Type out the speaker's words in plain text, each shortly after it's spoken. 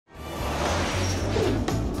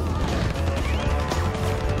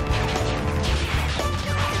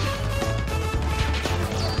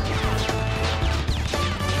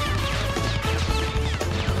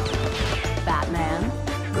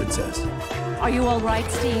Are you all right,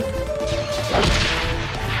 Steve?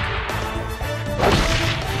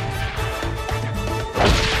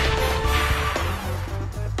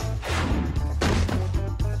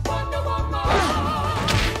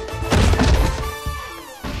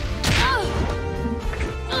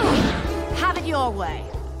 Have it your way.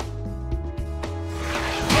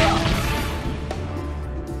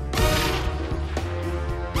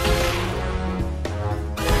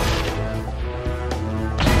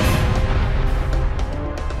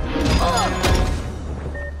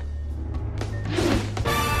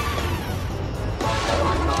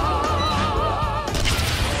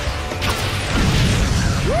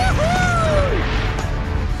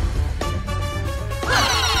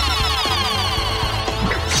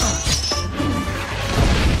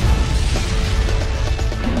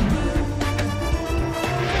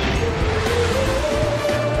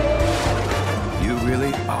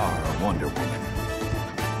 Wonder Woman.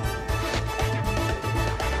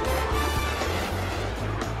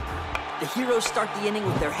 The heroes start the inning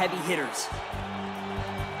with their heavy hitters.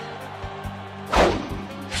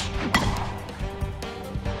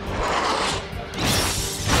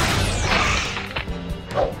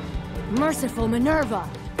 Merciful Minerva!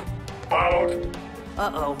 Followed.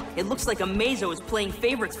 Uh-oh, it looks like Amazo is playing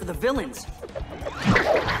favorites for the villains.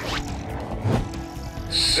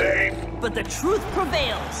 Safe. But the truth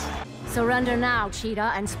prevails. Surrender now,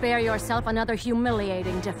 Cheetah, and spare yourself another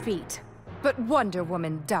humiliating defeat. But Wonder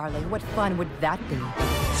Woman, darling, what fun would that be?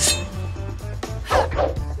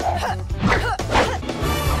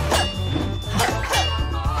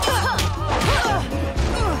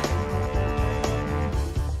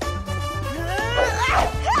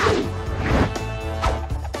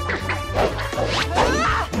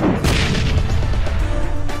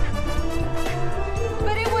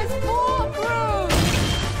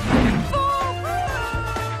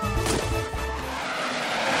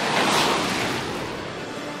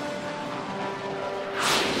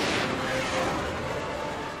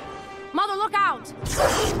 Mother, look out!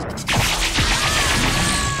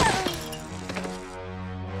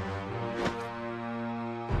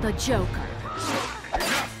 The Joker.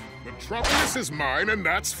 Enough! Metropolis is mine, and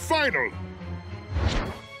that's final!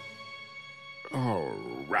 Oh,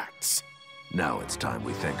 rats. Now it's time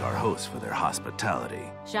we thank our hosts for their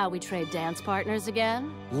hospitality. Shall we trade dance partners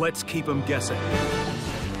again? Let's keep them guessing.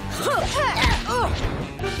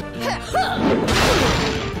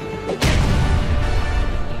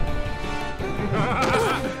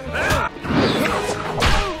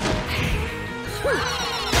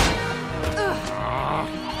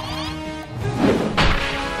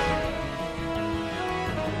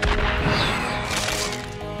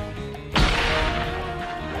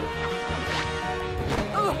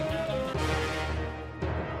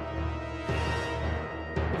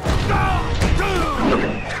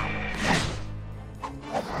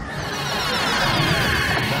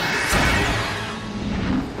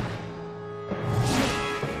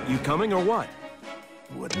 You coming or what?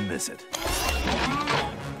 Wouldn't miss it.